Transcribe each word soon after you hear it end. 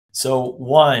So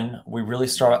one, we really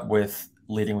start with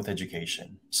leading with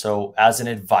education. So as an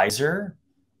advisor,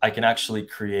 I can actually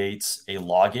create a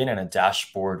login and a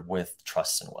dashboard with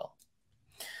Trust and Will.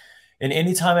 And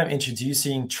anytime I'm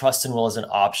introducing Trust and Will as an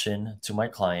option to my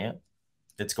client,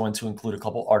 it's going to include a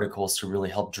couple articles to really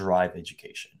help drive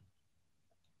education.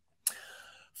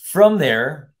 From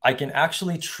there, I can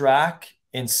actually track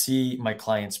and see my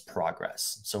client's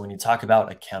progress. So when you talk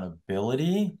about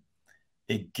accountability,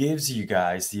 it gives you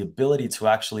guys the ability to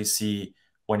actually see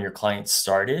when your client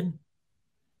started,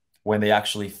 when they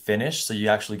actually finish. So you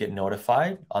actually get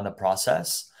notified on the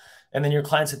process. And then your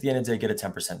clients at the end of the day get a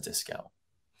 10% discount.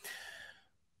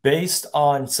 Based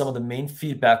on some of the main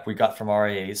feedback we got from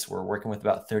RAs, we're working with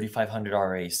about 3,500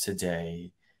 RAs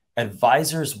today.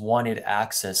 Advisors wanted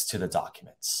access to the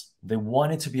documents. They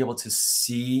wanted to be able to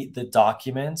see the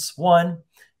documents, one,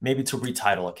 maybe to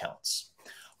retitle accounts.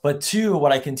 But two,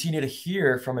 what I continue to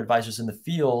hear from advisors in the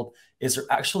field is they're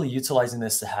actually utilizing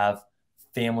this to have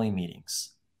family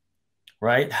meetings,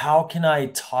 right? How can I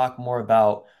talk more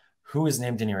about who is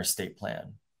named in your estate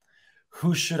plan?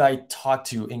 Who should I talk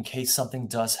to in case something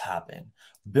does happen?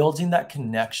 Building that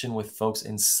connection with folks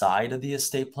inside of the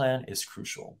estate plan is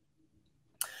crucial.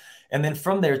 And then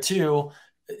from there too,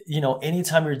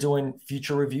 anytime you're doing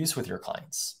future reviews with your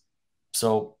clients.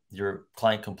 So your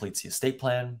client completes the estate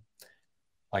plan,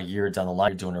 a year down the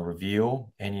line, you're doing a review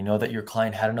and you know that your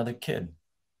client had another kid.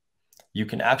 You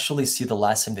can actually see the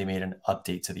last time they made an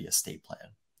update to the estate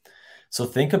plan. So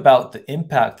think about the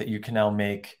impact that you can now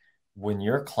make when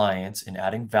your clients in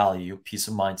adding value, peace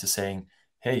of mind to saying,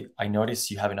 hey, I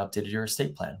noticed you haven't updated your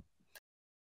estate plan.